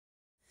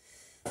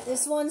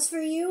This one's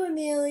for you,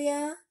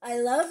 Amelia. I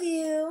love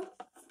you.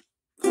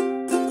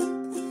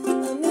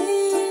 Amelia.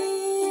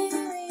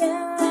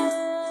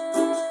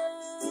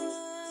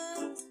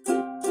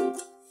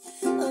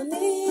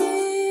 Amelia.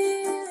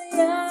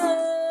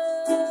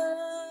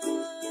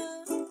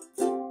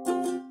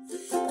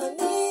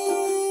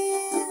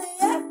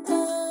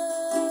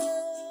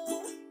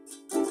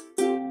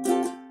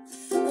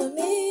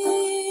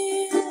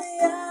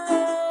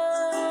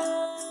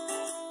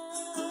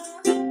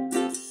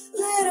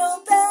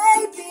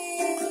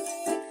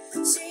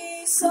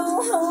 So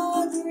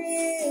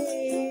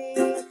hungry,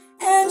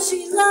 and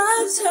she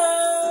loves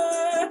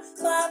her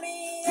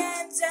mommy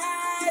and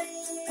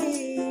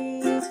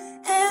daddy,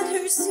 and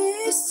her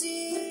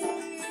sissy,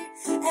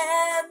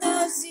 and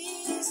the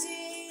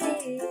Zizi.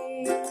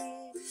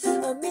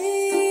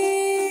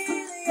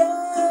 Amelia,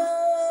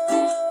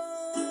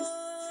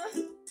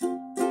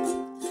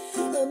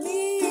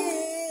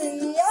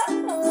 Amelia,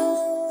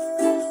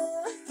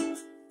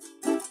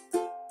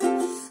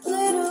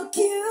 little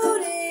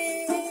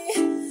cutie,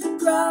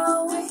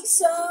 growing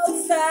so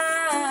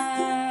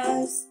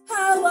fast.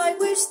 How I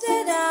wish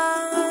that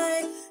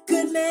I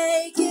could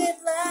make it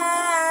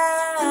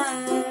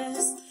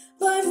last.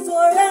 But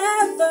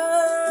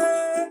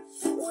forever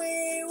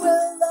we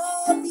will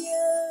love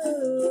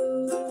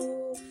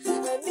you,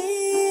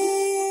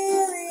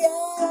 Amelia.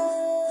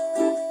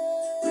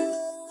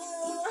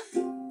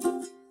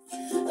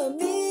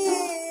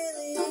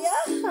 Amelia.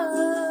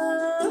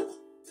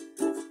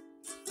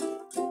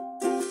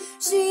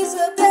 She's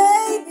a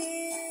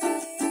baby,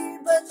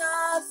 but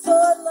not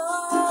for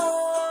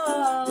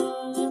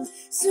long.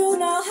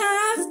 Soon I'll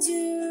have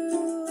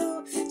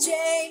to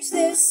change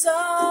this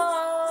song.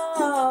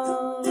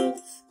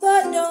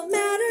 But no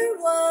matter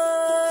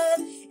what,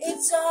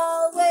 it's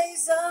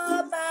always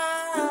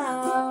about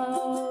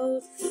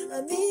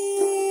Amelia.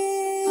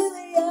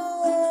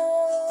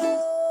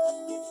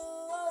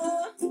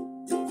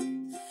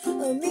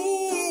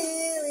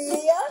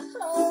 Amelia.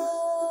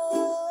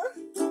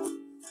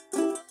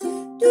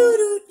 Do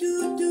do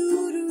do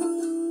do do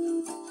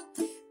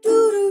do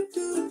do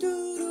do do.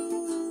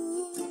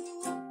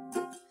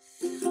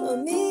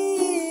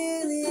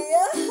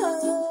 Amelia,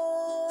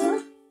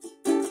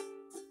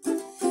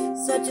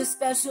 such a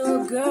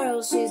special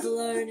girl. She's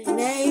learning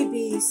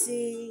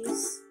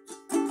ABCs,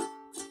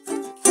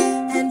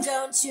 and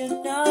don't you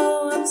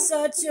know I'm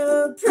such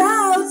a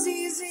proud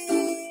ZZ.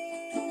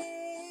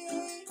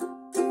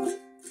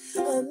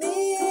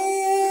 Amelia.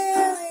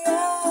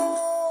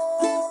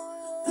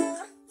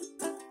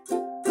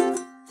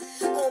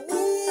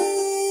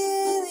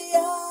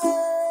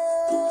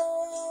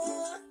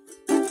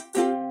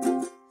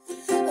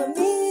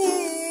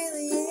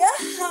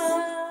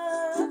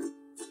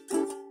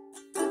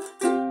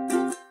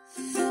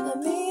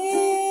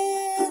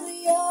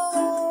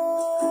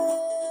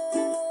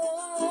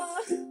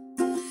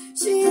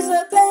 She's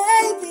a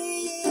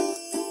baby,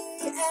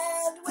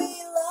 and we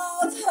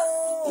love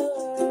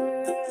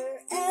her,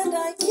 and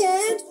I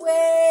can't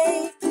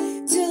wait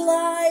till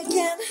I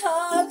can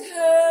hug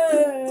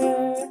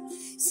her,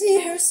 see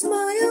her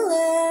smile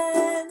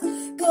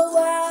and go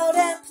out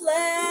and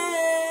play.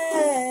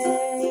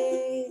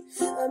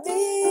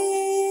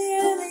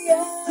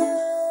 Amelia,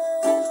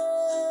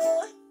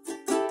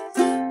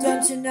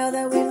 don't you know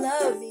that we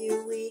love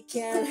you? We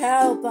can't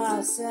help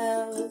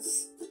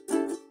ourselves.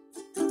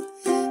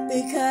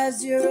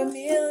 Because you're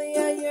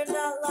Amelia, you're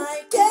not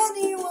like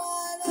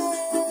anyone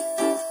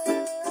else.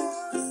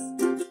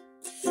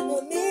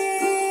 Amelia,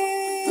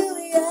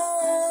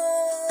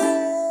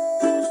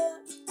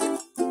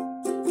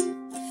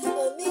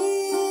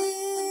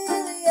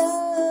 Amelia,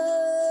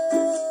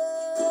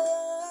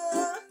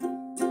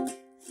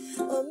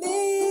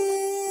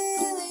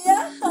 Amelia,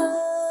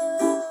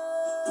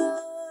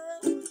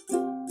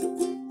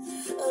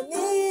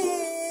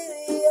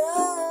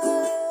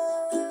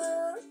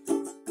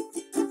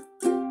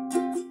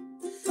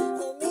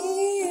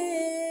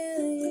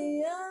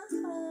 Amelia.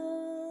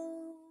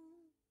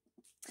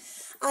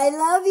 I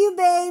love you,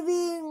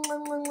 baby.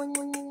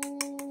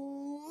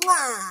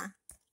 Mwah.